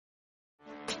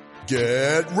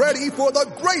Get ready for the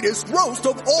greatest roast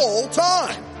of all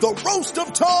time. The Roast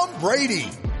of Tom Brady.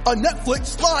 A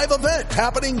Netflix live event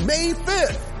happening May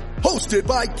 5th. Hosted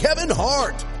by Kevin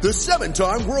Hart. The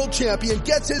 7-time world champion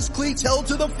gets his cleats held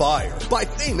to the fire by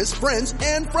famous friends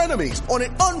and frenemies on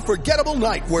an unforgettable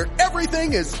night where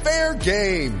everything is fair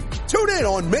game. Tune in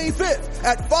on May 5th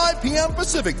at 5 p.m.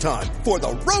 Pacific time for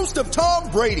the Roast of Tom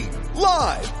Brady.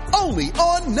 Live only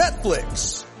on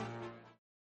Netflix.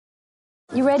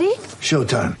 You ready?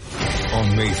 Showtime.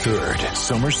 On May 3rd,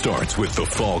 summer starts with The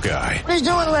Fall Guy. What are you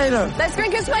doing later? Let's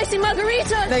drink a spicy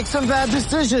margarita. Make some bad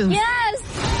decisions.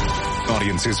 Yes.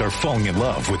 Audiences are falling in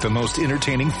love with the most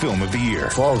entertaining film of the year.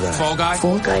 Fall Guy. Fall Guy?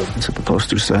 Fall guy. That's what the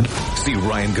poster said. See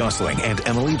Ryan Gosling and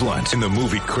Emily Blunt in the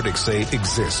movie critics say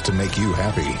exists to make you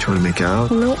happy. Trying to make it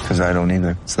out? Nope. Because I don't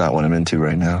either. It's not what I'm into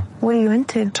right now. What are you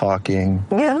into? Talking.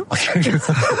 Yeah.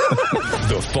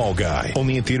 The Fall Guy.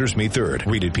 Only in theaters May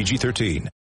 3rd. Rated PG-13.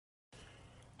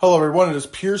 Hello everyone, it is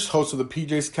Pierce, host of the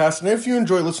PJ's Cast, and if you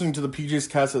enjoy listening to the PJ's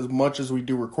Cast as much as we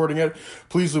do recording it,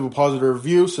 please leave a positive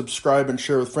review, subscribe, and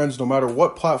share with friends no matter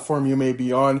what platform you may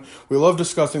be on. We love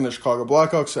discussing the Chicago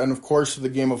Blackhawks and of course the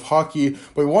game of hockey,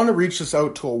 but we want to reach this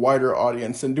out to a wider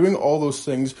audience, and doing all those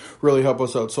things really help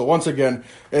us out. So once again,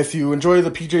 if you enjoy the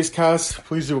PJ's Cast,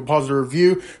 please leave a positive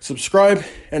review, subscribe,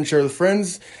 and share with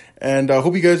friends, and I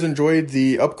hope you guys enjoyed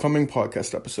the upcoming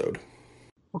podcast episode.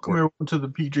 Welcome everyone to the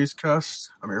PJ's Cast.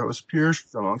 I'm your host Pierce,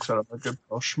 alongside my good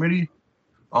pal Schmitty.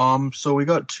 So we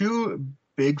got two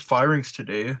big firings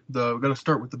today. We're gonna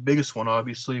start with the biggest one,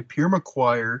 obviously. Pierre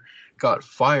McGuire got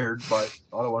fired by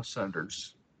Ottawa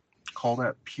Senators. Call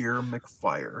that Pierre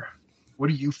McFire. What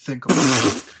do you think of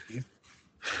that?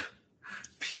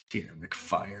 Pierre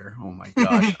McFire. Oh my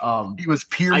gosh. He was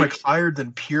Pierre McFired,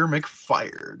 then Pierre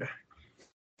McFired.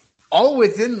 All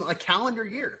within a calendar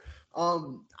year.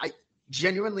 I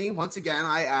genuinely, once again,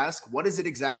 I ask, what does it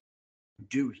exactly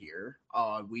do here?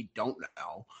 We don't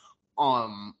know.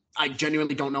 I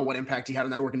genuinely don't know what impact he had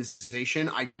on that organization.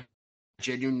 I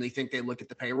genuinely think they looked at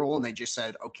the payroll and they just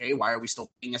said, okay, why are we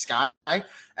still paying this guy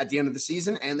at the end of the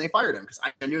season? And they fired him because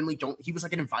I genuinely don't. He was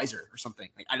like an advisor or something.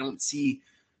 Like, I don't see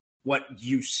what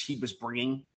use he was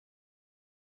bringing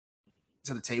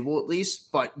to the table, at least.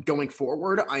 But going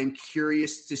forward, I'm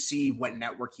curious to see what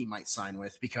network he might sign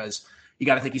with, because you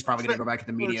got to think he's probably going to go back to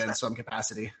the media in some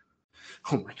capacity.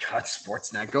 Oh my God,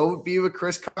 Sportsnet. Go be with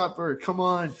Chris Copper. Come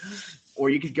on.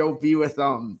 Or you could go be with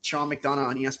Sean McDonough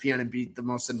on ESPN and be the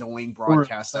most annoying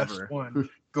broadcast ever.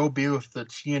 Go be with the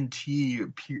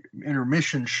TNT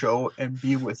intermission show and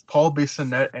be with Paul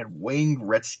Bissonnette and Wayne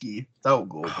Gretzky. That would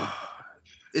go over.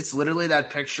 It's literally that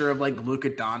picture of like Luka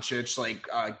Doncic, like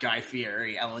Guy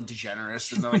Fieri, Ellen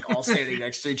DeGeneres, and they're like all standing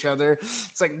next to each other.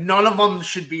 It's like none of them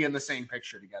should be in the same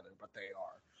picture together, but they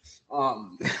are.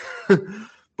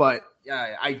 But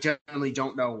yeah, I generally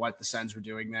don't know what the Sens were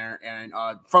doing there. And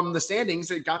from the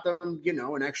standings, it got them,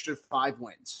 an extra 5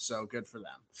 wins. So good for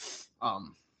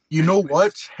them. You know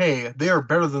what? Hey, they are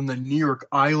better than the New York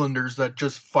Islanders that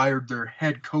just fired their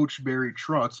head coach, Barry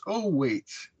Trotz. Oh, wait.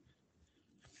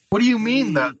 What do you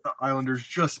mean that the Islanders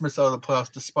just missed out of the playoffs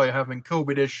despite having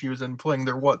COVID issues and playing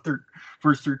their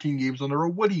first 13 games on the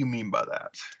road? What do you mean by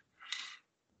that?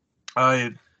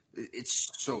 It's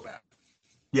so bad.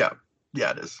 Yeah,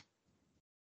 it is.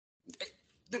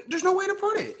 There's no way to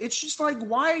put it. It's just like,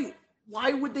 why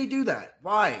would they do that?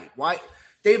 Why?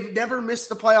 They've never missed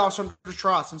the playoffs under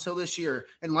Trotz until this year.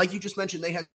 And like you just mentioned,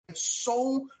 they had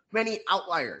so many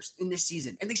outliers in this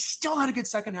season, and they still had a good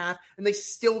second half, and they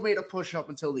still made a push up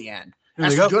until the end.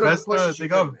 They got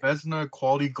Vezina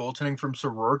quality goaltending from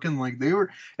Sorokin. Like, they were,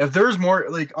 if there's more,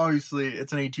 like, obviously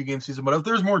it's an 82-game season, but if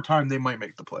there's more time, they might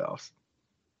make the playoffs.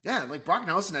 Yeah, like Brock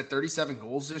Nelson had 37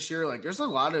 goals this year. Like, there's a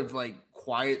lot of like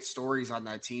quiet stories on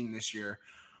that team this year.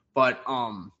 But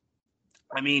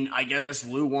I mean, I guess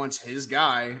Lou wants his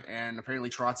guy, and apparently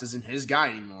Trotz isn't his guy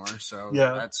anymore. So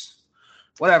yeah, that's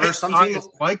whatever. It's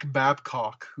Mike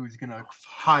Babcock who's gonna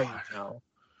hide now.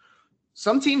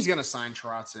 Some team's gonna sign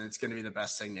Trotz, and it's gonna be the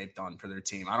best thing they've done for their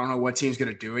team. I don't know what team's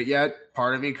gonna do it yet.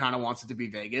 Part of me kind of wants it to be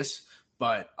Vegas,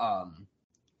 but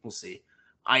we'll see.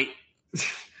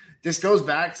 This goes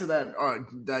back to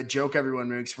that joke everyone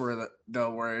makes where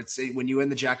it's when you win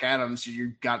the Jack Adams,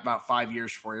 you got about 5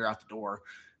 years before you're out the door.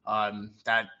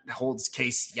 That holds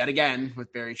case yet again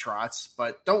with Barry Trotz,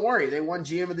 but don't worry, they won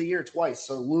GM of the Year twice,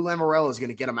 so Lou Lamoriello is going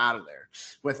to get him out of there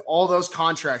with all those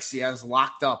contracts he has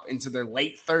locked up into their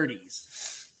late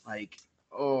 30s. Like,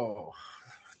 the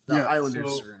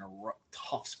Islanders are in a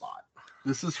tough spot.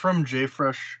 This is from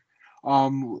JFresh.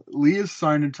 Lee is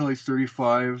signed until he's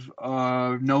 35.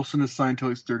 Nelson is signed until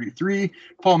he's 33.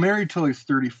 Palmieri till he's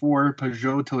 34.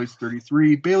 Peugeot till he's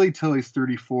 33. Bailey till he's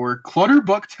 34.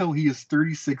 Clutterbuck till he is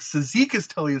 36. Cizikas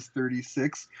till he is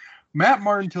 36. Matt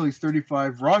Martin till he's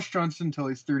 35. Ross Johnson till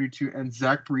he's 32. And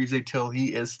Zach Parise till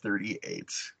he is 38.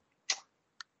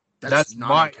 That's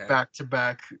my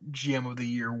back-to-back GM of the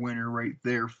Year winner right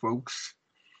there, folks.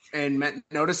 And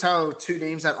notice how two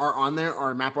names that are on there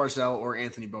are Matt Barzal or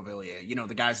Anthony Beauvillier. You know,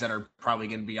 the guys that are probably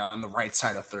going to be on the right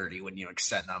side of 30 when you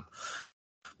extend them.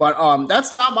 But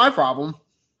that's not my problem.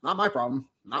 Not my problem.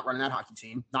 I'm not running that hockey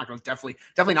team. Not going to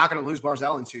definitely not going to lose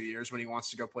Barzal in 2 years when he wants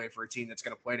to go play for a team that's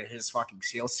going to play to his fucking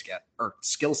skill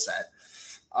set.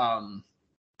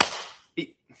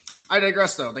 I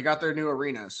digress though. They got their new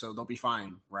arena, so they'll be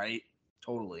fine, right?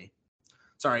 Totally.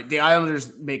 Sorry, the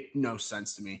Islanders make no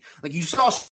sense to me. Like, you saw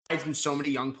strides from so many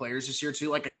young players this year too.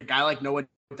 Like a guy like Noah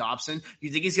Dobson. You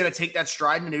think he's going to take that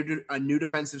stride in a new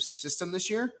defensive system this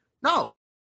year? No.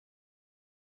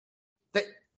 That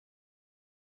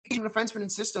defenseman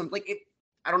and system,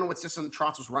 I don't know what system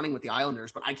Trotz was running with the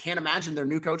Islanders, but I can't imagine their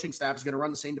new coaching staff is going to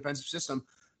run the same defensive system.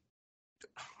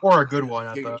 Or a good one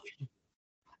at that.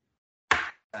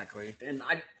 Exactly. And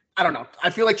I don't know. I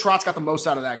feel like Trotz got the most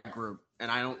out of that group, and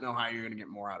I don't know how you're going to get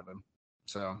more out of him.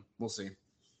 So we'll see.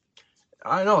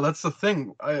 I know, that's the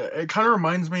thing. It kind of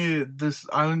reminds me, this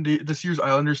year's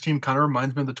Islanders team kind of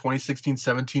reminds me of the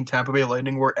 2016-17 Tampa Bay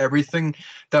Lightning, where everything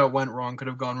that went wrong could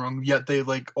have gone wrong, yet they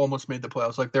almost made the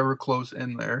playoffs. Like, they were close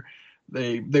in there.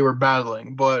 They were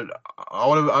battling, but I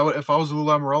would if I was Lou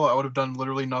Lamoriello, I would have done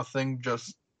literally nothing,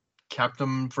 just kept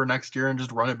them for next year and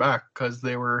just run it back, because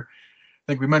they were.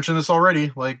 I think we mentioned this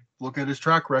already. Like, look at his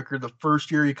track record. The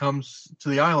first year he comes to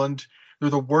the island,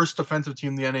 they're the worst defensive team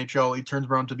in the NHL. He turns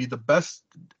around to be the best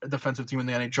defensive team in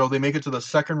the NHL. They make it to the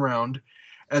second round.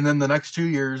 And then the next 2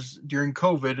 years during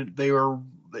COVID, they were,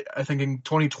 I think in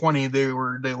 2020, they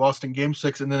lost in Game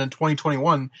 6. And then in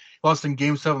 2021, lost in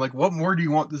Game 7. Like, what more do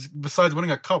you want this, besides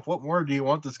winning a cup, what more do you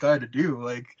want this guy to do?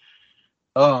 Like,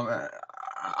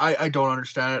 I don't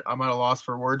understand it. I'm at a loss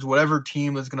for words. Whatever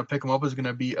team is going to pick him up is going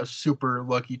to be a super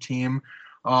lucky team.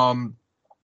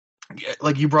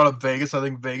 Like you brought up Vegas. I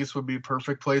think Vegas would be a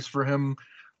perfect place for him.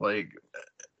 Like,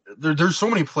 there's so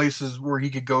many places where he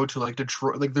could go to, like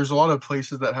Detroit. Like, there's a lot of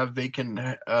places that have vacant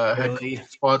head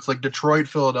spots, like Detroit,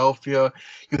 Philadelphia.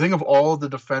 You think of all of the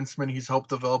defensemen he's helped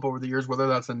develop over the years, whether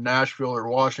that's in Nashville or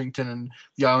Washington and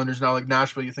the Islanders now. Like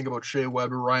Nashville, you think about Shea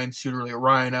Weber, Ryan Suter, like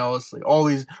Ryan Ellis, like all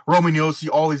these Roman Josi,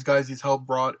 all these guys he's helped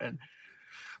brought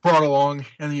along.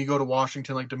 And then you go to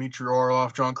Washington, like Dmitry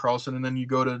Orlov, John Carlson, and then you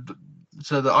go to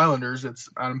the Islanders. It's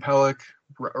Adam Pelech,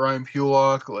 Ryan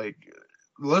Pulock, like.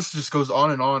 The list just goes on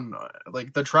and on.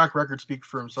 Like, the track record speaks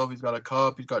for himself. He's got a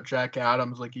cup. He's got Jack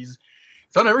Adams. Like, he's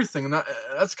done everything. And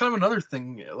that's kind of another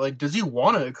thing. Like, does he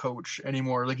want to coach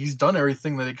anymore? Like, he's done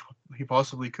everything that he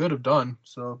possibly could have done.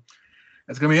 So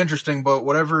it's going to be interesting. But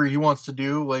whatever he wants to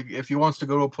do, like, if he wants to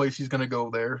go to a place, he's going to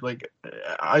go there. Like,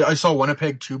 I saw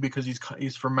Winnipeg, too, because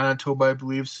he's from Manitoba, I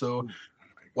believe. So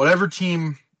whatever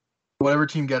team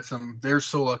gets him, they're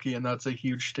so lucky. And that's a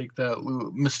huge mistake that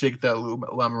Lou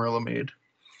Lamoriello made.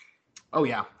 Oh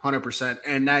yeah, 100%.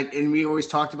 And we always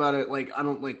talked about it. Like, I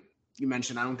don't, like you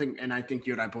mentioned, I don't think, and I think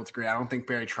you and I both agree, I don't think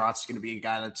Barry Trotz is going to be a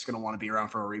guy that's going to want to be around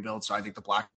for a rebuild. So I think the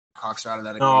Blackhawks are out of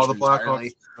that equation. No, the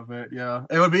Blackhawks of it. Yeah,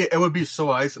 it would be so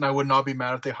nice, and I would not be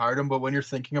mad if they hired him. But when you're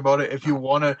thinking about it, if you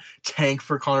want to tank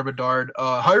for Connor Bedard,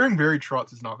 hiring Barry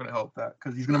Trotz is not going to help that,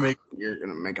 because he's going to make you're going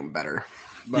to make him better.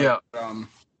 But, yeah.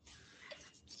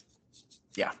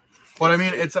 Yeah. But I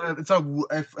mean,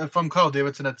 if I'm Kyle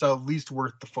Davidson, it's at least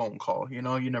worth the phone call. You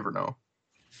know, you never know.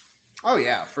 Oh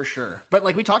yeah, for sure. But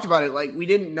like we talked about it, like we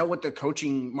didn't know what the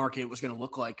coaching market was going to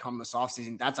look like come this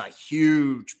offseason. That's a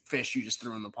huge fish you just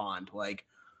threw in the pond. Like,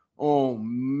 oh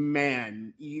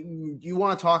man, you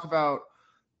want to talk about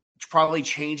probably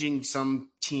changing some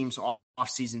teams'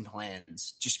 off-season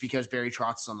plans just because Barry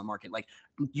Trotz is on the market. Like,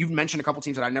 you've mentioned a couple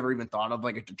teams that I never even thought of,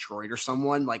 like a Detroit or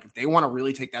someone. Like, if they want to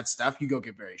really take that step, you go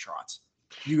get Barry Trotz.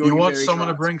 You want someone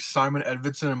to bring Simon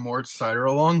Edvinsson and Moritz Seider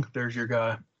along? There's your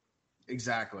guy.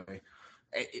 Exactly.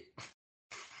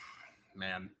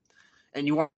 Man. And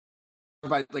you want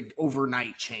like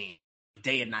overnight change,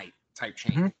 day and night type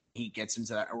change. Mm-hmm. He gets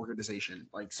into that organization.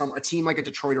 Like a team like a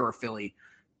Detroit or a Philly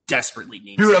desperately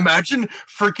needs. Dude, imagine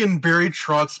freaking Barry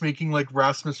Trotz making like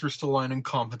Rasmus Ristolainen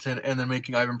incompetent and then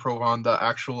making Ivan Provan the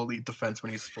actual elite defense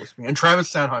when he's supposed to be. And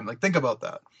Travis Sanheim, like, think about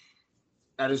that.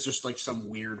 That is just like some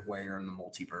weird where in the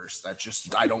multiverse that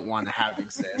just I don't want to have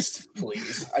exist.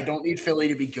 Please. I don't need Philly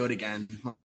to be good again.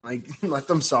 Like, let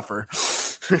them suffer.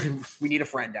 We need a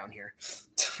friend down here.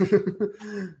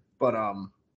 But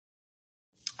I'm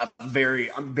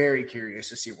very curious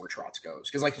to see where Trotz goes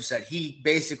because, like you said, he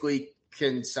basically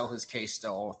can sell his case to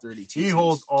all 30 teams. He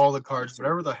holds all the cards,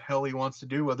 whatever the hell he wants to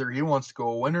do. Whether he wants to go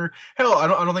a winner, hell, I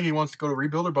don't think he wants to go to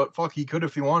rebuilder, but fuck, he could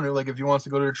if he wanted. Like if he wants to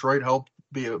go to Detroit, help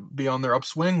be on their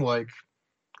upswing, like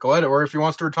go ahead. Or if he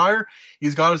wants to retire,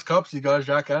 he's got his cups, he's got his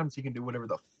Jack Adams, he can do whatever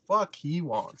the fuck he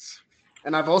wants.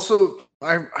 And I've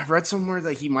read somewhere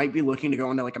that he might be looking to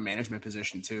go into like a management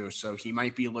position too. So he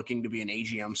might be looking to be an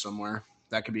AGM somewhere.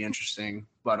 That could be interesting.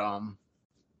 But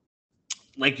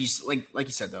like you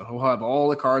said though, he'll have all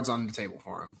the cards on the table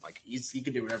for him. Like he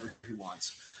can do whatever he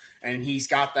wants, and he's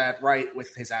got that right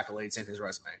with his accolades and his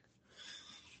resume.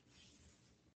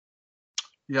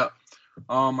 Yeah.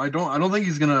 I don't think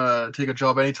he's gonna take a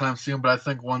job anytime soon, but I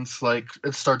think once like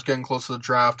it starts getting close to the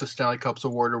draft, the Stanley Cup's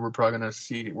awarded, we're gonna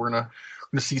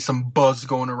see some buzz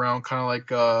going around, kind of like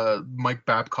Mike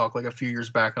Babcock like a few years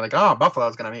back, like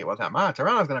Buffalo's gonna meet with him,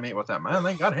 Toronto's gonna meet with him, man,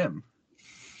 they got him.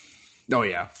 Oh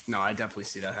yeah, no, I definitely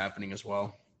see that happening as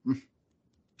well.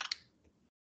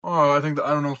 Oh, I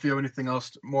don't know if you have anything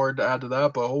else more to add to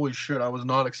that, but holy shit, I was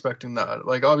not expecting that.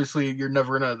 Like, obviously, you're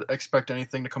never gonna expect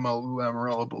anything to come out of Lou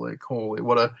Lamoriello, but like, holy,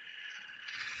 what a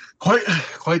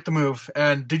quite the move.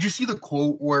 And did you see the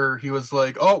quote where he was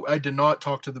like, "Oh, I did not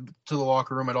talk to the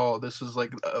locker room at all. This is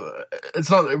like, it's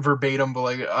not verbatim, but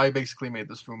like, I basically made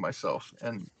this move myself."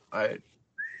 And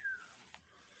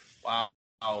wow.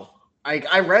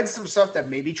 I read some stuff that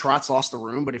maybe Trotz lost the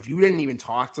room, but if you didn't even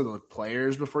talk to the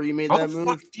players before you made that move,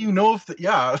 fuck do you know if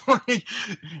yeah,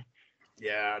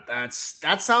 that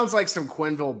sounds like some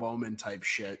Quenneville Bowman type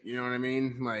shit. You know what I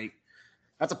mean? Like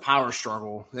that's a power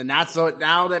struggle, and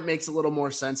now that makes a little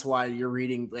more sense why you're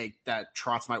reading like that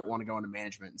Trotz might want to go into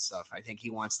management and stuff. I think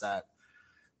he wants that.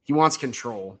 He wants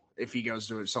control if he goes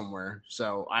to it somewhere.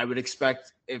 So I would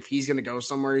expect if he's going to go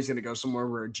somewhere, he's going to go somewhere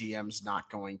where a GM's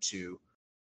not going to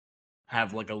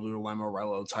have like a Lou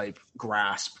Lamoriello type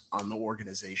grasp on the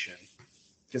organization.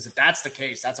 Because if that's the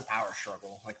case, that's a power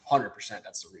struggle. Like 100%,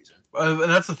 that's the reason. And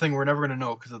that's the thing, we're never going to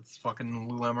know because it's fucking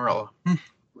Lou Lamoriello.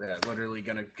 Yeah, literally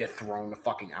going to get thrown to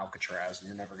fucking Alcatraz and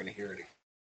you're never going to hear it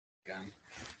again.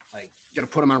 Like, you're going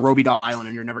to put him on Roby Doll Island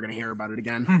and you're never going to hear about it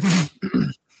again.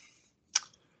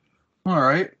 All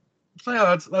right. So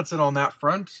yeah, that's it on that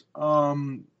front.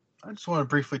 I just want to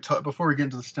briefly before we get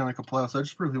into the Stanley Cup playoffs, I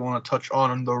just briefly want to touch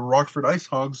on the Rockford Ice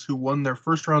Hogs, who won their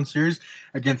first round series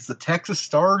against the Texas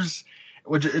Stars,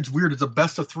 which it's weird. It's a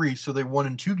best of 3, so they won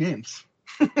in 2 games.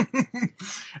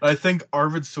 I think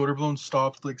Arvid Soderblom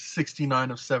stopped like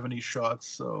 69 of 70 shots,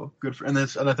 so good for. And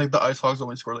I think the Ice Hogs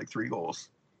only scored like 3 goals,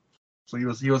 so he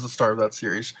was a star of that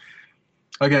series.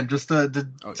 Again, just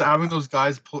having those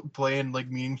guys play in like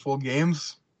meaningful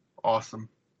games, awesome.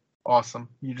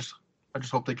 I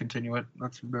just hope they continue it.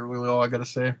 That's really all I got to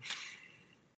say.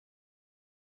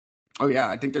 Oh, yeah.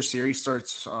 I think their series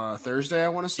starts Thursday, I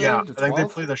want to say. Yeah, I think they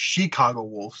play the Chicago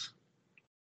Wolves.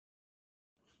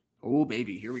 Oh,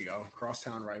 baby. Here we go.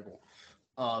 Crosstown rival.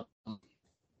 I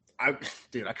kind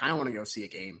of want to go see a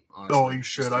game, honestly. Oh, you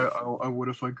should. I would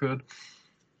if I could.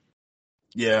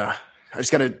 Yeah. I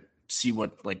just got to see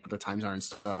what like the times are and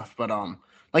stuff. But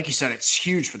like you said, it's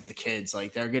huge for the kids.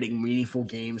 Like they're getting meaningful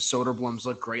games. Soderblom's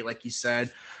look great, like you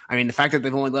said. I mean, the fact that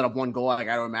they've only let up 1 goal, I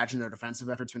got to imagine their defensive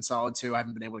effort's been solid too. I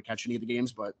haven't been able to catch any of the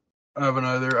games, but I haven't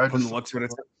either. I think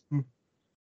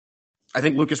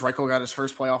Lucas Reichel got his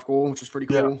first playoff goal, which is pretty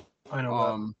cool. Yeah, I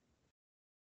know.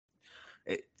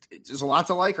 There's a lot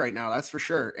to like right now, that's for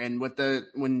sure. And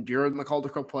when you're in the Calder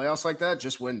Cup playoffs like that,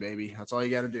 just win, baby. That's all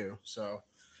you got to do. So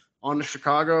on to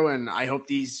Chicago, and I hope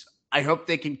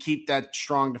they can keep that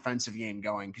strong defensive game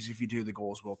going, because if you do, the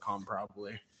goals will come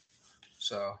probably.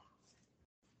 So,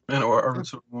 and or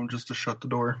just to shut the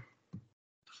door.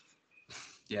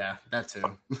 Yeah, that too.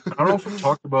 I don't know if we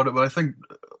talked about it, but I think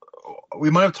we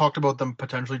might have talked about them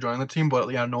potentially joining the team. But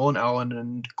yeah, Nolan Allen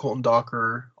and Colton Dock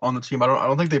are on the team. I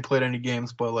don't think they played any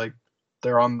games, but like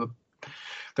they're in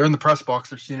the press box.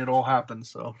 They're seeing it all happen.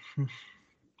 So.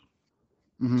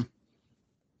 Mm-hmm.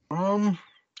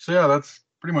 So yeah, that's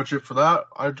pretty much it for that.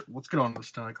 Let's get on to the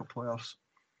Stanley Cup playoffs.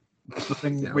 The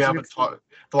thing we haven't talked.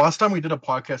 The last time we did a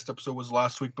podcast episode was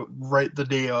last week, but right the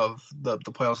day of the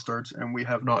playoff starts, and we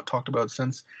have not talked about it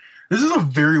since. This is a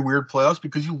very weird playoffs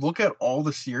because you look at all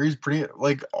the series, pretty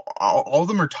like all of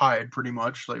them are tied pretty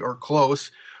much, like or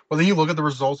close. But then you look at the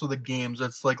results of the games,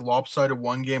 it's like lopsided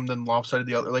one game, then lopsided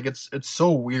the other. Like it's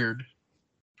so weird.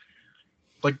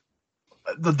 Like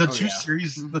The Oh, two yeah.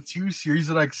 series, the two series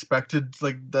that I expected,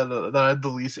 like that I had the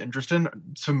least interest in,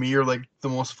 to me are like the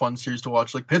most fun series to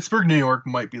watch. Like Pittsburgh, New York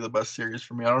might be the best series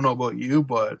for me. I don't know about you,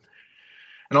 but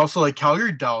and also like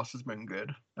Calgary, Dallas has been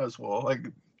good as well. Like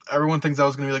everyone thinks that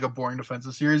was gonna be like a boring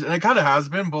defensive series, and it kind of has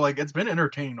been, but like it's been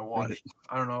entertaining to watch.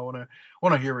 I don't know. I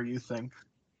want to hear what you think.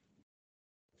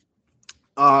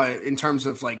 In terms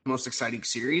of like most exciting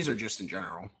series or just in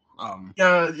general?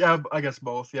 Yeah, I guess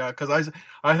both. Yeah, because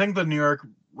I think the New York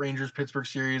Rangers Pittsburgh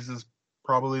series is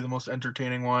probably the most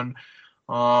entertaining one.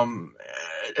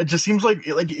 It just seems like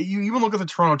you even look at the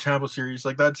Toronto Tampa series,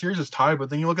 like that series is tied, but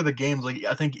then you look at the games, like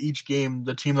I think each game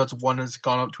the team that's won has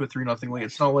gone up to a 3-0 lead.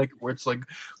 It's not like where it's like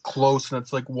close and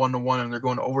it's like 1-1 and they're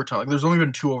going to overtime. Like there's only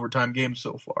been 2 overtime games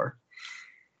so far.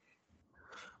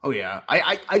 Oh yeah,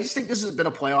 I just think this has been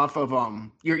a playoff of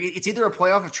it's either a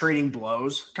playoff of trading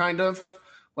blows, kind of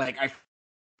like I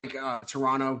think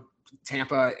Toronto,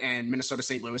 Tampa, and Minnesota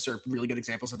St. Louis are really good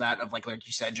examples of that. Of like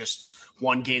you said, just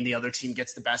one game the other team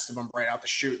gets the best of them right out the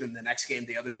chute, and the next game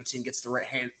the other team gets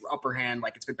the upper hand.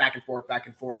 Like it's been back and forth,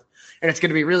 and it's going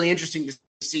to be really interesting to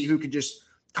see who could just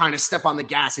kind of step on the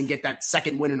gas and get that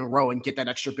second win in a row and get that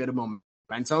extra bit of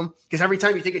momentum. Because every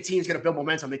time you think a team's going to build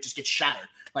momentum, it just gets shattered.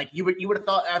 Like you would have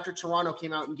thought after Toronto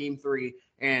came out in Game 3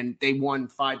 and they won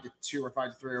 5-2 or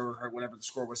 5-3 or whatever the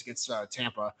score was against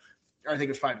Tampa. I think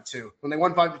it was 5-2. When they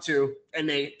won 5-2 and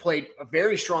they played a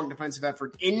very strong defensive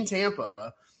effort in Tampa,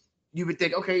 you would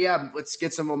think, okay, yeah, let's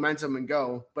get some momentum and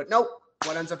go. But nope.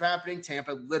 What ends up happening?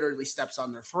 Tampa literally steps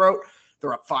on their throat.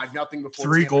 They're up 5-0 before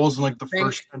 3 Tampa goals in like the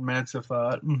first 10 minutes of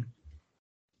that.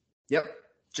 Yep.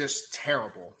 Just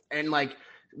terrible. And like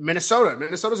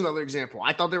Minnesota's another example.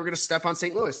 I thought they were going to step on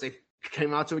St. Louis. They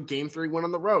came out to a Game 3 win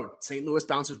on the road. St. Louis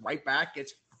bounces right back,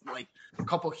 gets like a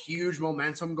couple huge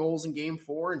momentum goals in Game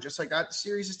 4, and just like that, the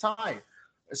series is tied.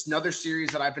 It's another series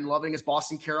that I've been loving is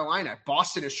Boston, Carolina.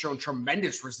 Boston has shown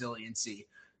tremendous resiliency.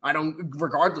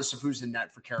 Regardless of who's in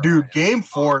net for Carolina. Dude, Game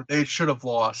 4, they should have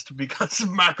lost because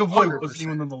McAvoy wasn't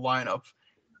even in the lineup.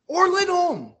 Or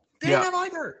Lindholm. They didn't have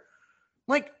either.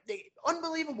 Like,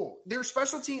 unbelievable. Their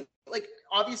special team, like,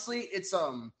 obviously it's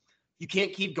you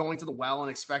can't keep going to the well and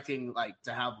expecting like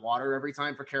to have water every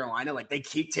time for Carolina. Like they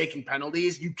keep taking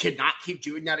penalties. You cannot keep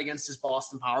doing that against this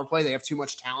Boston power play. They have too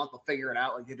much talent. They'll figure it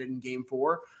out like they did in Game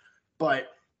 4. But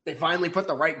they finally put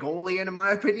the right goalie in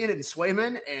my opinion, in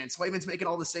Swayman, and Swayman's making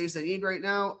all the saves they need right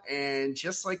now. And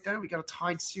just like that, we got a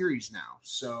tied series now.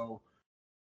 So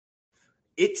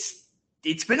it's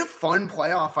been a fun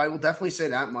playoff. I will definitely say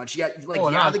that much. Yeah,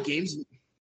 the games,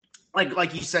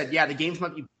 like you said, yeah, the games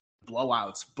might be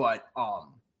blowouts, but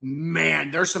man,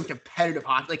 there's some competitive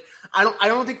hockey. Like I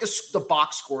don't think the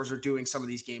box scores are doing some of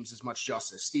these games as much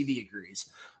justice. Stevie agrees.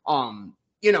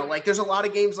 Like there's a lot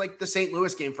of games like the St.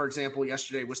 Louis game, for example,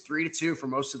 yesterday was 3-2 for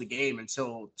most of the game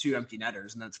until 2 empty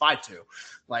netters, and then it's 5-2.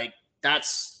 Like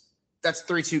that's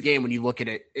 3-2 game when you look at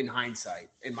it in hindsight.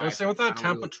 Same with that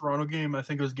Tampa-Toronto game. I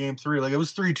think it was Game 3. Like it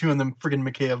was 3-2, and then freaking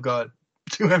Mikheyev got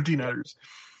 2 empty netters.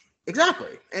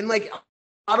 Exactly, and like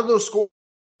out of those scores,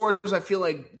 I feel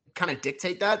like kind of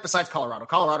dictate that. Besides Colorado,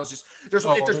 Colorado's just if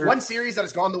there's one series that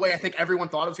has gone the way I think everyone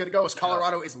thought it was going to go, is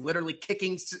Colorado is literally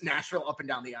kicking Nashville up and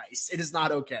down the ice. It is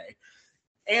not okay.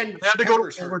 And they had to go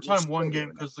to overtime one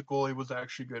game because the goalie was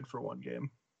actually good for one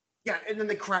game. Yeah, and then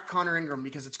they crack Connor Ingram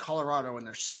because it's Colorado and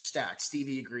they're stacked.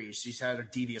 Stevie agrees. He's had a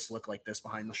devious look like this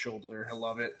behind the shoulder. I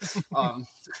love it.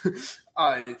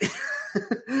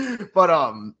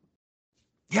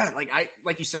 Yeah,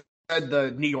 like you said,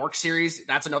 the New York series,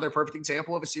 that's another perfect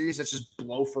example of a series that's just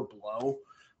blow for blow.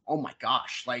 Oh my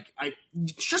gosh. Like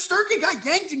Shesterkin got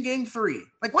yanked in Game 3.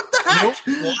 Like what the heck?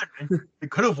 They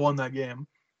could have won that game.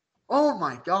 Oh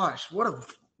my gosh. What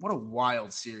a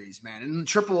wild series, man. And the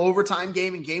triple overtime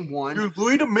game in Game 1. Dude,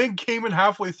 Louis Domingue came in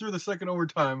halfway through the second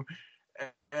overtime,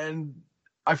 and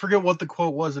I forget what the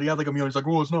quote was that he had like a meal. He's like,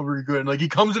 "Oh, it's not very good." And like he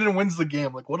comes in and wins the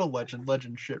game. Like what a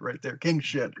legend shit right there, king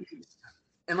shit.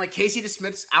 And like Casey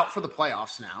DeSmith's out for the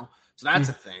playoffs now, so that's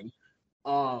a thing.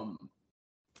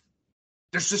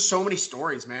 There's just so many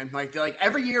stories, man. Like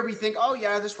every year we think, oh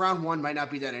yeah, this round 1 might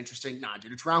not be that interesting. Nah,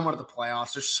 dude, it's round 1 of the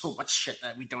playoffs. There's so much shit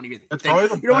that we don't even think.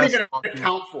 You don't even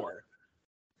account for.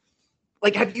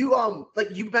 Like, have you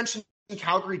you mentioned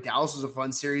Calgary Dallas was a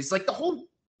fun series. Like the whole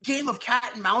game of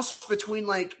cat and mouse between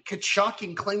like Tkachuk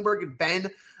and Klingberg and Ben,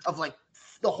 of like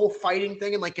the whole fighting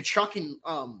thing, and like Tkachuk and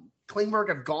Klingberg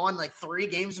have gone like 3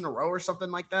 games in a row or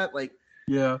something like that. Like,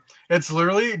 yeah, it's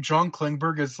literally John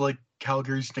Klingberg is like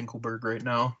Calgary's Dinkelberg right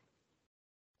now.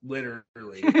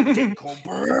 Literally,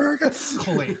 Dinkelberg.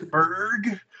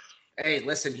 Hey,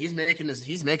 listen, he's making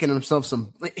himself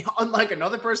some. Unlike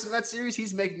another person in that series,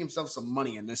 he's making himself some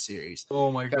money in this series.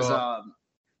 Oh my god!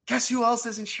 Guess who else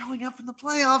isn't showing up in the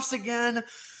playoffs again?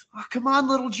 Oh, come on,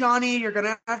 little Johnny, you're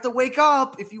gonna have to wake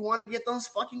up if you want to get those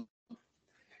fucking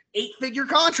 8-figure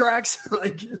contracts.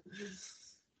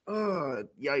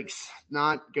 Yikes!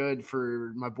 Not good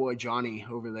for my boy Johnny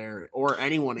over there, or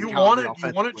anyone. You want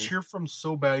to cheer from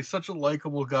so bad. He's such a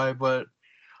likable guy, but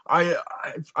I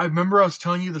remember I was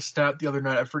telling you the stat the other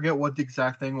night. I forget what the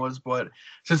exact thing was, but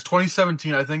since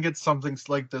 2017, I think it's something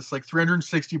like this: like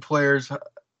 360 players.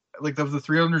 Like of the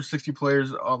 360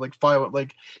 players,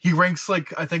 he ranks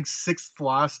like I think 6th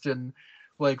last in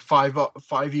like 5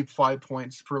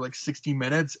 points per like 60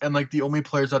 minutes, and like the only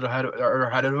players that are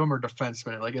ahead of him are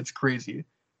defensemen. Like it's crazy.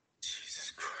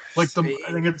 Jesus Christ! Like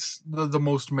I think it's the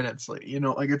most minutes. Like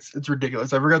like it's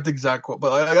ridiculous. I forgot the exact quote,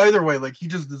 but either way, like he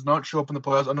just does not show up in the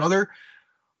playoffs. Another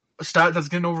stat that's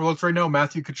getting overlooked right now: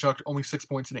 Matthew Tkachuk only 6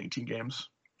 points in 18 games.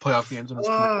 Playoff games in his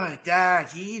career. Dad,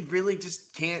 he really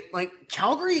just can't. Like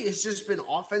Calgary has just been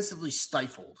offensively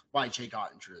stifled by Jake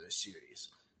Ottinger this series,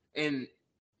 and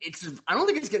I don't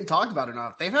think it's getting talked about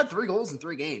enough. They've had 3 goals in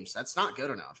 3 games. That's not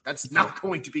good enough. That's not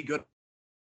going to be good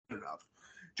enough.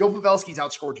 Joe Pavelski's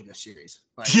outscored you this series.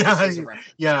 Like,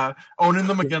 yeah, owning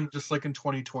them again, just like in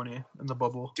 2020 in the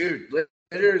bubble, dude.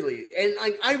 Literally. And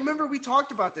I remember we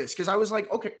talked about this because I was like,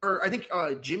 okay, or I think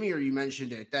Jimmy or you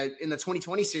mentioned it, that in the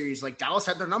 2020 series, like Dallas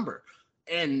had their number.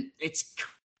 And it's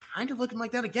kind of looking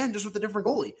like that again, just with a different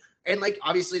goalie. And like,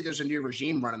 obviously there's a new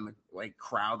regime running the like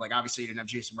crowd. Like obviously you didn't have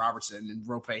Jason Robertson and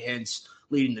Rope Hintz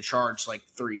leading the charge like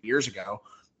 3 years ago.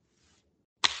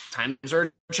 Times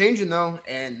are changing though,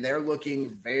 and they're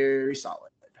looking very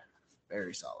solid.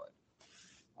 Very solid.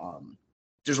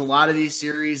 There's a lot of these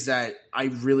series that I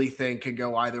really think could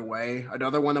go either way.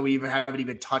 Another one that we haven't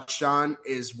even touched on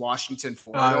is Washington,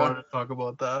 Florida. I want to talk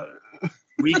about that.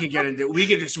 we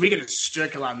could just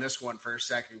stickle on this one for a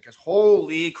second because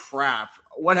holy crap.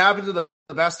 What happened to the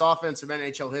best offense of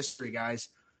NHL history, guys?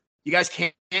 You guys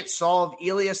can't solve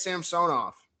Ilya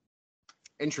Samsonov.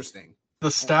 Interesting.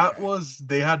 The stat was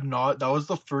that was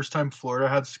the first time Florida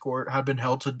had been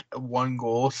held to 1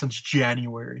 goal since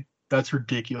January. That's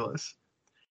ridiculous.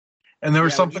 And there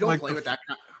was something like I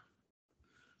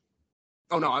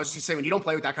was just saying, when you don't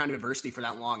play with that kind of adversity for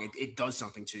that long, it does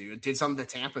something to you. It did something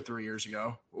to Tampa 3 years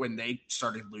ago when they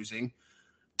started losing.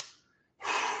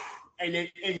 And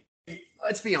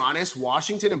let's be honest,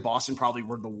 Washington and Boston probably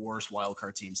were the worst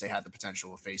wildcard teams they had the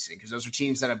potential of facing because those are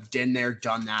teams that have been there,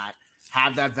 done that,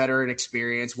 have that veteran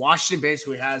experience. Washington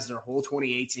basically has their whole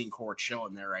 2018 core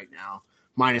chilling there right now.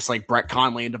 Minus like Brett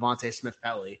Connolly and Devontae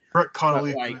Smith-Pelly. Brett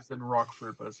Connolly is in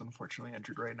Rockford, but is unfortunately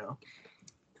injured right now.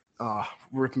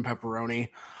 Ripping pepperoni.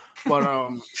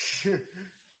 But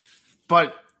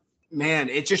but man,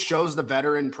 it just shows the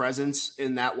veteran presence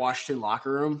in that Washington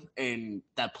locker room, and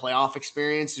that playoff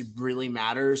experience really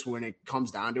matters when it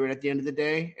comes down to it at the end of the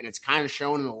day. And it's kind of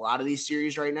shown in a lot of these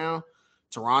series right now.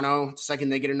 Toronto, second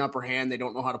they get an upper hand, they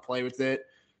don't know how to play with it.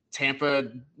 Tampa,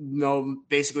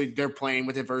 basically they're playing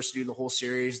with adversity the whole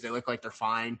series. They look like they're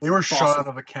fine. They were shot out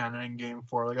of a cannon in game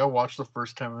 4. Like I watched the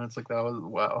first 10 minutes, like that was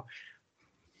wow.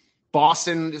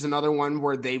 Boston is another one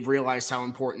where they realized how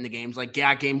important the games. Like,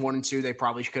 game 1 and 2, they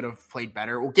probably could have played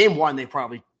better. Well, game 1, they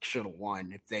probably should have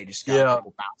won if they just got a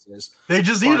couple bounces. They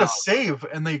just needed a save,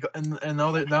 and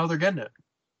now they're getting it.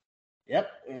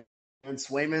 Yep, and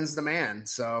Swayman's the man.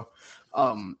 So,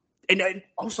 and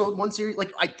also one series,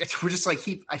 like I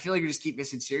feel like we just keep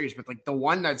missing series, but like the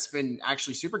one that's been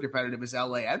actually super competitive is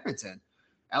LA Edmonton.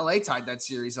 LA tied that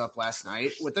series up last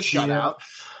night with a shutout. Yeah.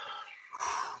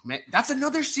 Man, that's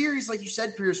another series, like you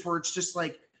said, Pierce, where it's just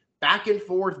like back and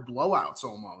forth blowouts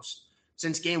almost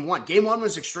since game 1. Game 1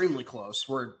 was extremely close,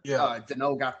 where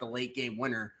Danault got the late game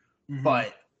winner. Mm-hmm.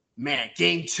 But man,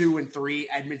 game 2 and 3,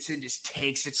 Edmonton just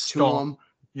takes it to them.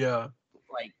 Yeah,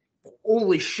 like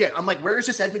holy shit! I'm like, where has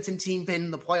this Edmonton team been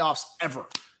in the playoffs ever?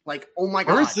 Like, oh my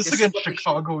god, where is this against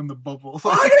Chicago in the bubble?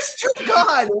 Honest to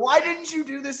God, why didn't you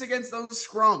do this against those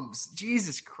scrums?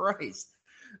 Jesus Christ!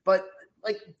 But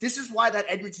like, this is why that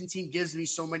Edmonton team gives us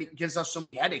so many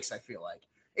headaches. I feel like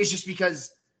it's just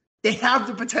because they have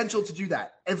the potential to do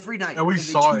that every night. And we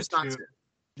saw it too.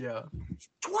 Yeah,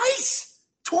 twice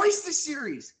this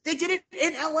series. They did it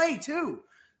in LA too.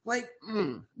 Like,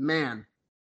 man,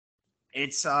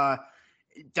 it's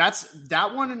that's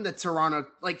that one in the Toronto.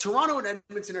 Like, Toronto and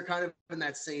Edmonton are kind of in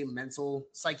that same mental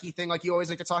psyche thing, like you always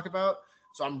like to talk about.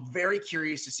 So I'm very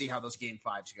curious to see how those game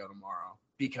 5s go tomorrow,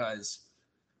 because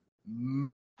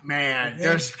man,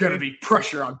 there's going to be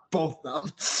pressure on both of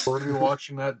them. We're going to be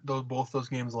watching both those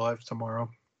games live tomorrow.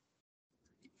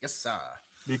 Yes, sir.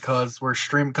 Because we're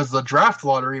streaming, because the draft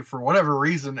lottery, for whatever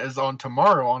reason, is on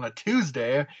tomorrow on a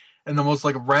Tuesday, and the most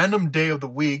like random day of the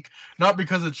week. Not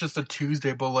because it's just a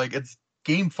Tuesday, but like it's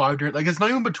game 5 during, like it's not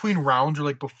even between rounds or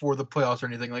like before the playoffs or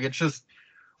anything. Like it's just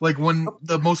like when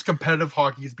the most competitive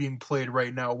hockey is being played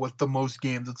right now with the most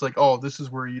games. It's like, oh, this is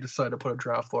where you decide to put a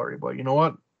draft lottery. But you know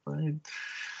what?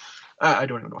 I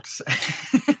don't even know what to say.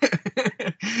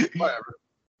 Whatever.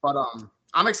 But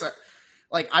I'm excited.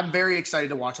 Like, I'm very excited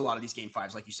to watch a lot of these game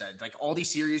 5s, like you said. Like, all these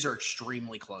series are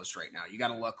extremely close right now. You got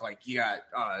to look like you got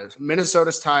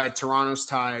Minnesota's tied, Toronto's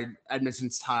tied,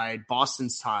 Edmonton's tied,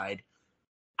 Boston's tied.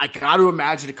 I got to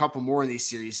imagine a couple more of these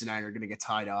series tonight are going to get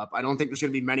tied up. I don't think there's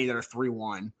going to be many that are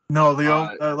 3-1. No,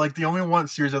 the only one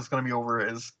series that's going to be over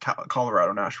is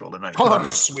Colorado Nashville tonight.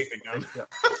 Colorado's sweeping them. Yeah.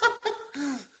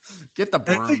 Get the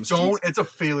brooms. If they don't, it's a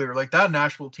failure. Like, that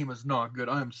Nashville team is not good.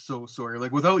 I am so sorry.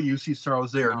 Like, without UC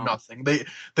Saros, they are nothing. They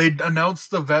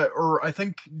announced I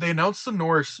think they announced the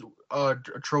Norris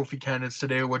trophy candidates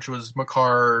today, which was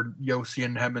Makar, Yossi,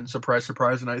 and Hedman. Surprise,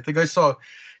 surprise. And I think I saw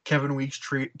Kevin Weeks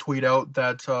tweet out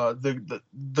that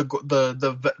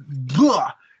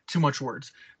too much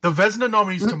words. The Vezina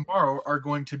nominees tomorrow are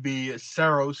going to be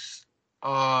Saros,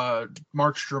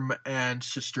 Markstrom, and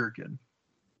Shesterkin.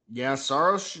 Yeah,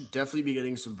 Saros should definitely be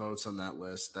getting some votes on that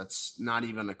list. That's not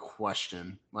even a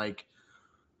question. Like,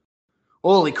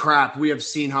 holy crap, we have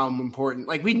seen how important –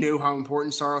 like, we knew how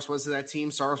important Saros was to that team.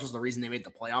 Saros was the reason they made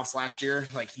the playoffs last year.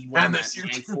 Like, he won that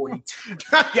 42.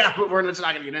 Yeah, but we're just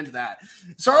not going to get into that.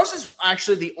 Saros is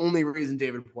actually the only reason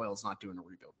David Poyle's not doing a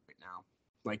rebuild right now.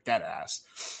 Like, dead ass.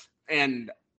 And,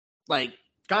 like,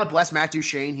 God bless Matt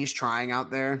Duchene. He's trying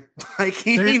out there. Like,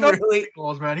 he really –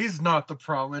 goals, man. He's not the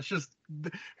problem. It's just –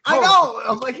 I know.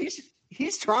 I'm like,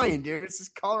 he's trying, dude. It's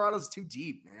just Colorado's too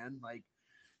deep, man. Like,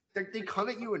 they come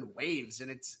at you in waves,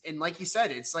 and like you said,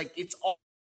 it's like it's all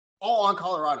on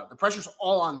Colorado. The pressure's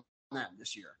all on them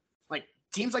this year. Like,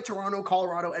 teams like Toronto,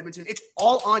 Colorado, Edmonton, it's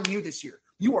all on you this year.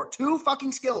 You are too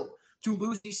fucking skilled to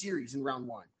lose these series in round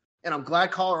 1. And I'm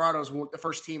glad Colorado's the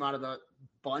first team out of the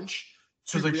bunch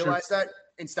to realize that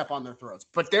and step on their throats.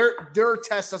 But their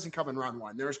test doesn't come in round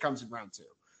 1. Theirs comes in round 2.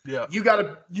 Yeah, you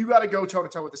gotta go toe to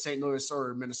toe with the St. Louis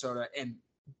or Minnesota and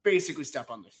basically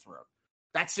step on their throat.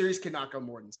 That series cannot go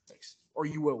more than 6, or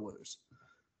you will lose.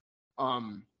 I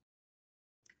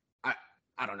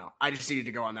don't know. I just needed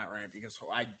to go on that rant because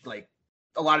I like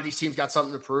a lot of these teams got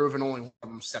something to prove, and only one of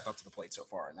them stepped up to the plate so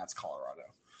far, and that's Colorado.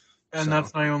 And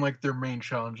that's not even like their main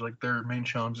challenge. Like, their main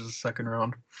challenge is the second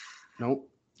round. Nope.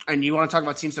 And you want to talk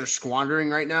about teams that are squandering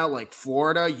right now? Like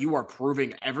Florida, you are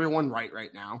proving everyone right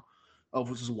now.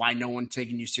 Which is why no one's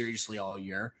taking you seriously all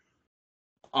year.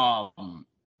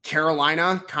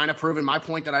 Carolina, kind of proving my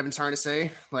point that I've been trying to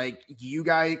say. Like, you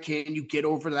guys, can you get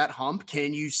over that hump?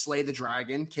 Can you slay the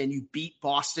dragon? Can you beat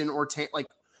Boston or can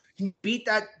you beat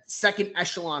that second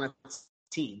echelon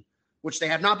team, which they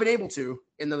have not been able to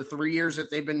in the 3 years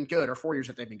that they've been good or 4 years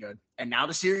that they've been good. And now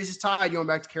the series is tied going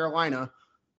back to Carolina.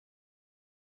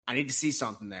 I need to see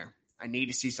something there.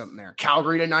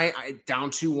 Calgary tonight,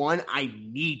 down 2-1. I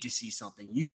need to see something.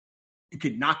 You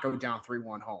could not go down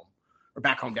 3-1 home or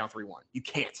back home down 3-1. You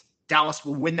can't. Dallas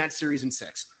will win that series in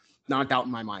 6. Not a doubt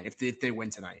in my mind if they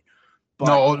win tonight. But,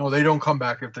 no, they don't come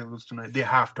back if they lose tonight. They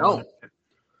have to. No.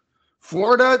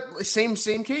 Florida, same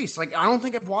case. Like, I don't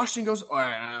think if Washington goes,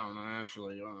 I don't know,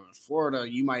 actually, Florida,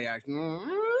 you might act. I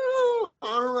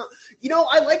don't know. You know,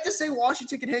 I like to say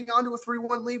Washington can hang on to a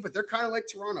 3-1 lead, but they're kind of like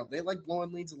Toronto. They like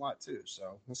blowing leads a lot too.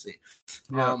 So we'll see.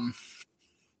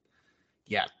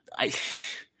 Yeah.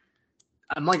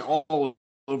 I'm like all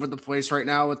over the place right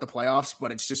now with the playoffs,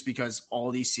 but it's just because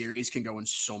all these series can go in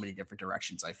so many different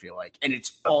directions, I feel like. And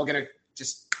it's all going to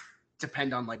just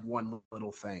depend on like one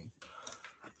little thing.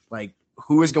 Like,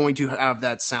 who is going to have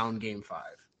that sound game 5?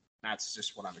 That's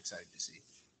just what I'm excited to see.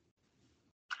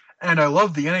 And I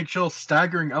love the NHL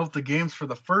staggering out the games for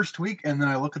the first week, and then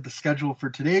I look at the schedule for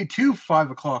today: 2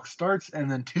 5:00 starts, and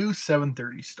then 2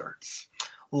 7:30 starts.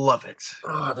 Love it.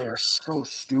 Oh, they're so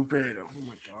stupid. Oh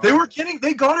my god. They were kidding.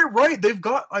 They got it right.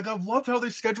 I've loved how they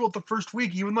scheduled the first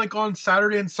week, even like on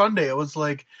Saturday and Sunday. It was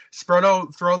like spread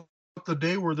out throughout the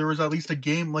day where there was at least a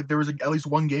game, like there was at least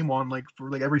one game on, like for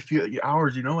like every few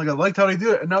hours, you know? Like, I liked how they did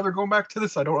it, and now they're going back to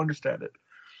this. I don't understand it.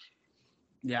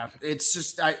 Yeah, it's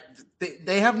just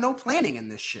they have no planning in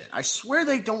this shit. I swear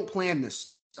they don't plan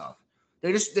this stuff.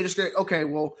 They just go, okay,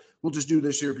 well, we'll just do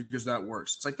this here because that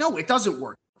works. It's like, no, it doesn't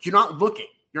work. You're not looking.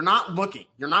 You're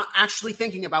not actually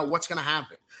thinking about what's going to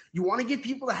happen. You want to get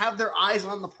people to have their eyes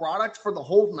on the product for the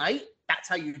whole night? That's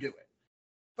how you do it.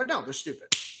 But no, they're stupid.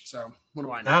 So what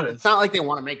do I know? It's not like they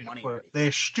want to make money.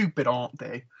 They're stupid, aren't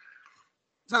they?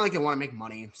 It's not like they want to make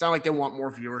money. It's not like they want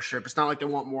more viewership. It's not like they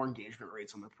want more engagement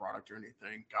rates on the product or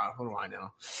anything. God, what do I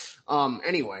know?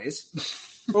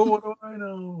 Anyways. Oh, what do I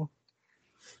know?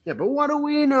 Yeah, but what do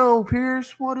we know,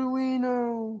 Pierce? What do we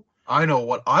know? I know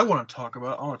what I want to talk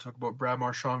about. I want to talk about Brad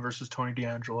Marchand versus Tony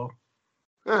D'Angelo.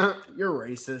 You're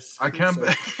racist. I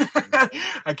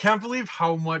can't believe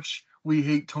how much we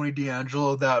hate Tony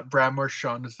D'Angelo that Brad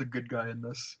Marchand is the good guy in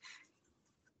this.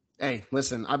 Hey,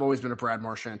 listen, I've always been a Brad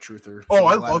Marchand truther. Oh,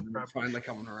 I love Brad. Finally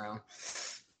coming around.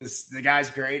 The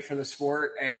guy's great for the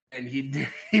sport, and he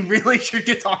really should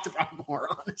get talked about more,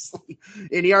 honestly.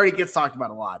 And he already gets talked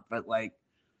about a lot, but like,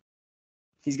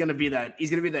 he's gonna be the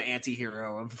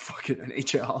anti-hero of fucking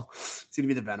NHL. He's gonna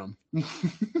be the Venom.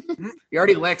 He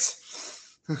already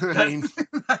licks. I mean,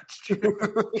 That's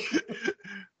true.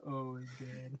 Oh my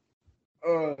god.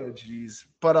 Oh jeez.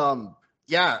 But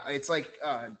yeah, it's like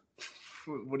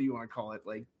what do you want to call it?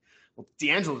 Like, well,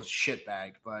 D'Angelo's a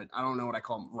shitbag, but I don't know what I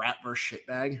call him. Rat versus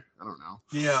shitbag. I don't know.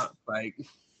 Yeah. Like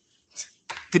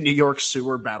the New York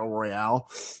Sewer Battle Royale,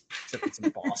 except it's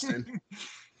in Boston.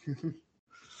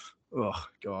 Oh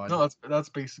god. No, that's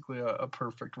basically a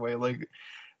perfect way. Like,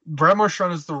 Brad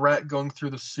Marchand is the rat going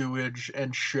through the sewage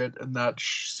and shit, and that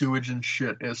sewage and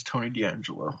shit is Tony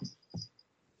D'Angelo.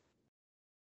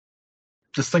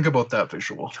 Just think about that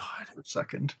visual for a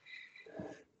second.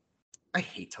 I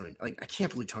hate Tony. Like, I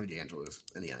can't believe Tony D'Angelo is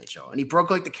in the NHL, and he broke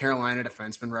like the Carolina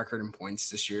defenseman record in points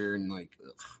this year. And like,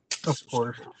 Of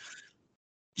course.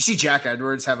 You see Jack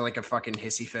Edwards have like a fucking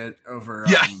hissy fit over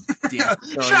Jack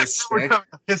Edwards having a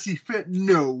hissy fit?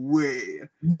 No way.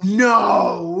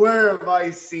 No, where have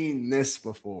I seen this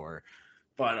before?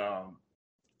 But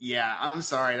yeah, I'm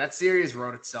sorry. That series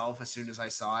wrote itself as soon as I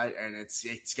saw it, and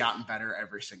it's gotten better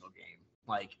every single game.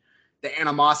 Like, the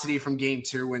animosity from game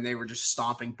 2 when they were just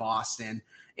stomping Boston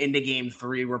into game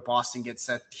 3 where Boston gets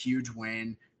that huge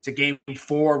win to game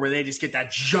 4 where they just get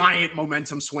that giant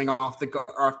momentum swing off the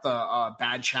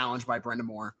bad challenge by Brenda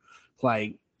Moore.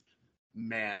 Like,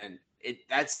 man,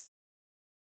 that's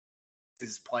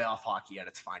playoff hockey at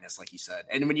its finest, like you said.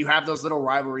 And when you have those little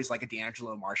rivalries like a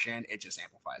D'Angelo Marchand, it just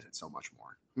amplifies it so much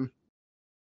more.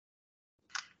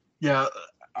 Yeah,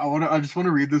 I just want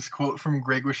to read this quote from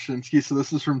Greg Wyshynski. So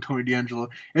this is from Tony D'Angelo.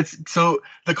 So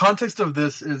the context of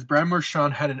this is Brad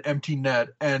Marchand had an empty net,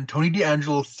 and Tony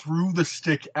D'Angelo threw the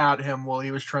stick at him while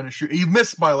he was trying to shoot. He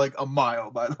missed by like a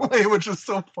mile, by the way, which is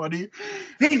so funny.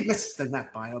 He missed the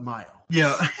net by a mile.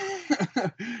 Yeah.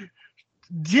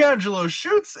 D'Angelo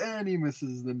shoots and he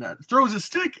misses the net. Throws a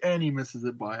stick and he misses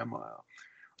it by a mile.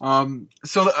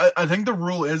 So I think the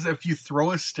rule is if you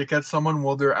throw a stick at someone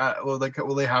while they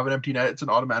have an empty net, it's an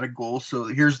automatic goal. So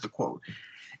here's the quote: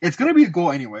 "It's gonna be a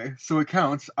goal anyway, so it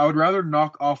counts. I would rather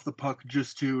knock off the puck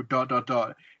just to ...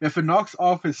 If it knocks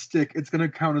off his stick, it's gonna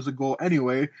count as a goal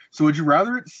anyway. So would you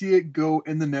rather see it go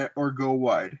in the net or go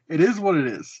wide? It is what it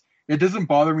is. It doesn't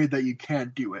bother me that you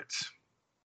can't do it."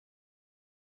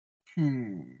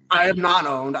 I am not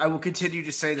owned. I will continue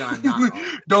to say that I'm not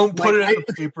owned. Don't put it in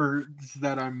the paper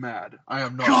that I'm mad. I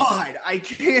am not. God, I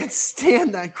can't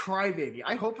stand that crybaby.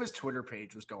 I hope his Twitter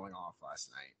page was going off last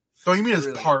night. So you mean his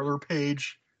Parlor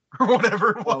page or whatever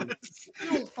it was?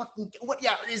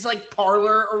 Yeah, it's like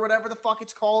Parlor or whatever the fuck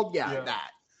it's called. Yeah.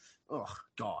 That. Oh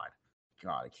God,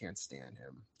 I can't stand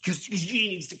him because he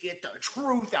needs to get the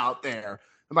truth out there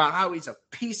about how he's a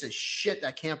piece of shit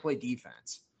that can't play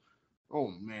defense. Oh,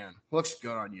 man. Looks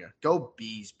good on you. Go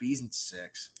Bees. Bees in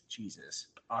 6. Jesus.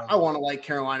 I want to like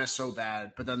Carolina so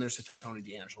bad, but then there's a Tony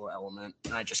D'Angelo element,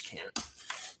 and I just can't.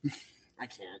 I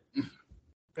can't.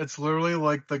 It's literally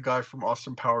like the guy from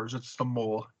Austin Powers. It's the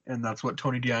mole, and that's what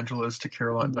Tony D'Angelo is to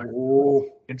Carolina. Mole.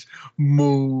 It's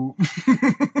mole.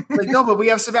 Like, no, but we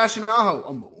have Sebastian Aho.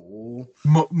 A mole.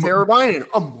 Tara Bynum.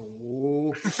 A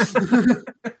mole.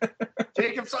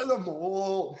 Jacob Sutton. A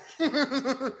mole.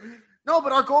 No,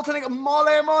 but our goaltending, mole,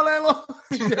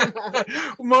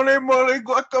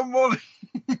 guacamole.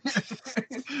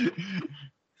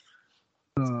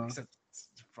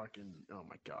 Fucking, oh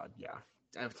my God, yeah.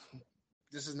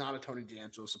 This is not a Tony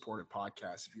D'Angelo supported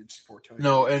podcast. If you support Tony,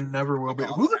 no, D'Angelo, and never will be.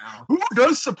 Who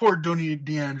does support Tony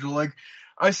D'Angelo? Like,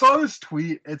 I saw this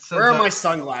tweet. It said, "Where are my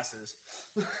sunglasses?"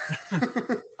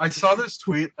 I saw this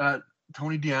tweet that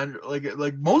Tony D'Angelo,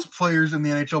 like most players in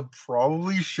the NHL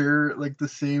probably share like the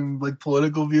same like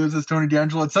political views as Tony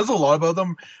D'Angelo. It says a lot about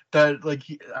them that like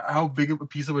how big of a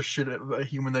piece of a shit of a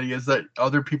human that he is, that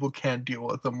other people can't deal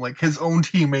with him. Like his own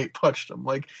teammate punched him.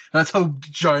 Like that's how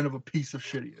giant of a piece of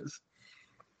shit he is.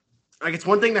 Like, it's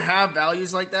one thing to have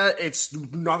values like that. It's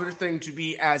another thing to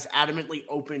be as adamantly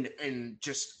open and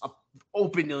just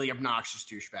openly obnoxious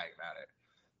douchebag about it.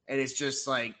 And it's just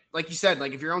like you said,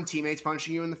 like if your own teammate's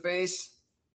punching you in the face,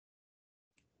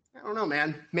 I don't know,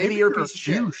 man. Maybe you're a piece of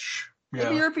shit.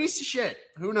 Maybe you're a piece of shit.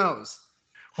 Who knows?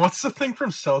 What's the thing from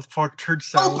South Park? Turd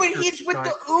Oh, but he's with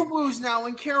the Uwus now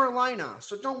in Carolina.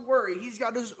 So don't worry. He's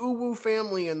got his Uwu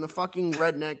family in the fucking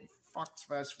redneck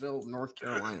Foxfestville, North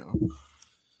Carolina.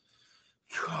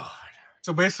 God.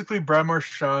 So basically, Brad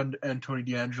Marchand and Tony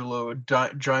D'Angelo,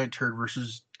 giant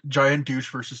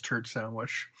douche versus turd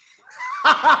sandwich.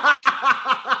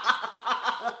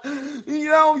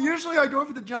 Usually I go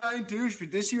for the giant douche,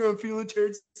 but this year I'm feeling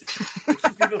turd sandwich.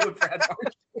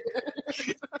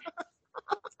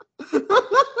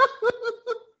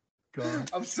 God.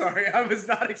 I'm sorry, I was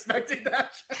not expecting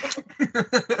that.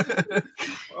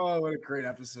 Oh, what a great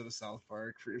episode of South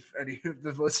Park for if any of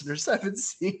the listeners haven't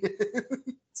seen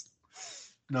it.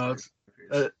 No, it's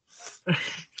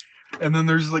and then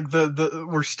there's like the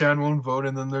where Stan won't vote,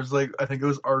 and then there's like I think it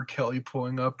was R. Kelly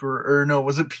pulling up, or no,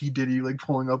 was it P. Diddy like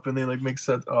pulling up, and they like make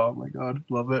sense. Oh my god,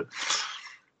 love it.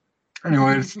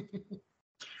 Anyways,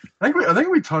 I think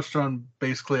we touched on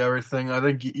basically everything. I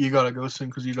think you gotta go soon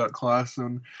because you got class,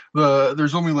 and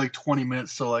there's only like 20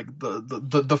 minutes to like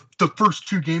the first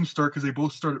two games start because they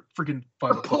both start at freaking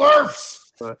 5 o'clock.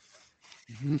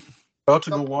 About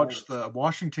to go watch the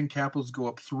Washington Capitals go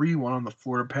up 3-1 on the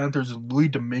Florida Panthers, and Louis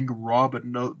Domingue rob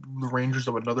the Rangers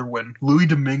of another win. Louis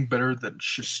Domingue better than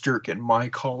Shesterk in my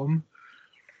column.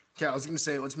 Yeah, I was going to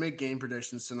say, let's make game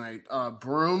predictions tonight.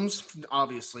 Brooms,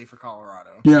 obviously, for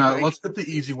Colorado. Yeah, let's get the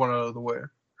easy one out of the way.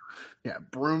 Yeah,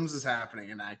 Brooms is happening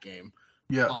in that game.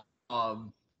 Yeah.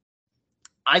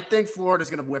 I think Florida's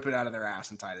going to whip it out of their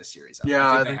ass and tie this series up.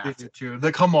 Yeah, I think they do too.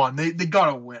 Come on, they got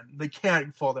to win. They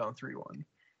can't fall down 3-1.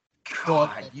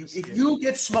 God, if you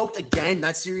get smoked again,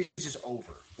 that series is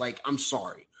over. Like, I'm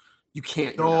sorry. You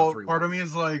can't go down 3-1. Part of me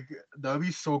is like, that would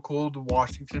be so cool to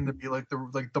Washington to be like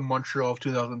the Montreal of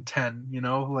 2010, you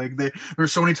know? Like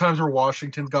there's so many times where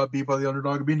Washington got beat by the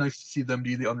underdog. It'd be nice to see them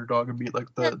be the underdog and beat like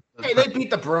Hey, they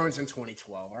beat the Bruins in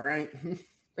 2012, all right?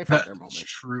 They've had their moment.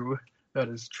 True. That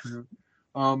is true.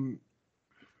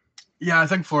 Yeah, I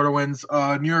think Florida wins.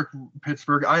 New York,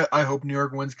 Pittsburgh. I hope New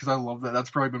York wins because I love that.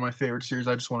 That's probably been my favorite series.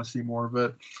 I just want to see more of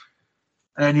it.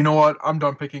 And you know what? I'm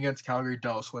done picking against Calgary.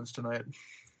 Dallas wins tonight.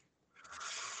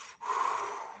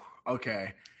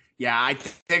 Okay. Yeah, I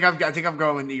think I'm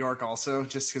going with New York also,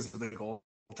 just because of the goal.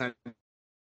 I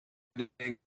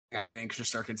think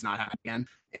Shesterkin's not happening again.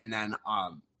 And then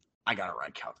I gotta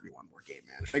ride Calgary one more game,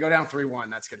 man. If they go down 3-1,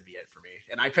 that's gonna be it for me.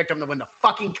 And I picked them to win the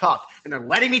fucking cup, and they're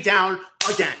letting me down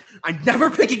again. I'm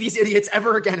never picking these idiots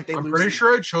ever again if they lose. I'm pretty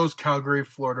sure I chose Calgary,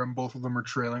 Florida, and both of them are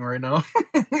trailing right now.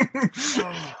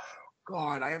 Oh,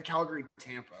 God, I have Calgary,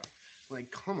 Tampa. Like,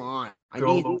 come on. I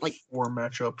need like 4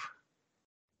 matchup.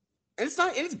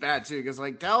 It's bad too because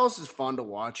like Dallas is fun to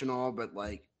watch and all, but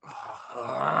like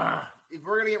if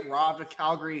we're gonna get robbed of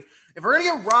Calgary, if we're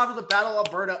gonna get robbed of the Battle of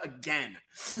Alberta again,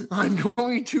 I'm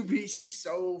going to be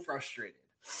so frustrated.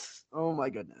 Oh my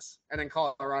goodness! And then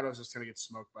Colorado's just gonna get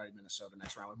smoked by Minnesota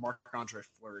next round with Marc-Andre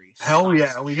Fleury. Hell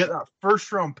yeah, we get that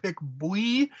first round pick,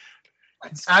 boy.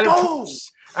 Let's add go.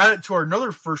 Add it to our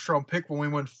another first round pick when we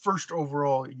win first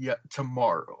overall yet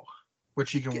tomorrow,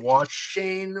 which you can watch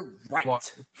Shane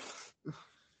Wright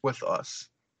with us.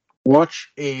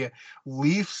 Watch a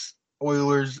Leafs,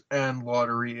 Oilers, and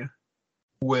lottery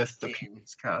with the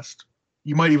PJ's cast.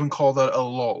 You might even call that a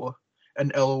LOL,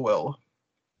 an LOL.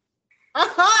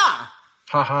 Aha!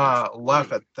 Haha!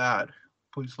 Laugh at that.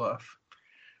 Please laugh.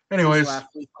 Anyways, please laugh,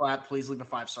 please clap, please leave a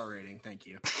 5-star rating. Thank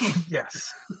you.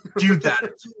 Yes, do that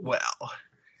as well.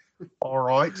 All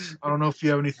right. I don't know if you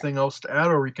have anything else to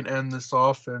add, or we can end this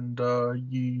off and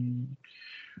you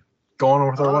go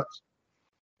on with our lives.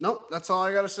 Nope, that's all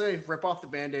I gotta say. Rip off the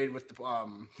Band-Aid with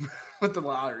the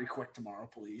lottery quick tomorrow,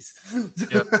 please.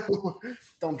 Yep.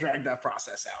 Don't drag that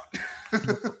process out.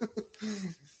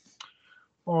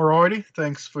 All righty.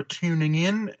 Thanks for tuning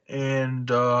in, and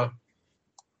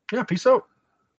peace out.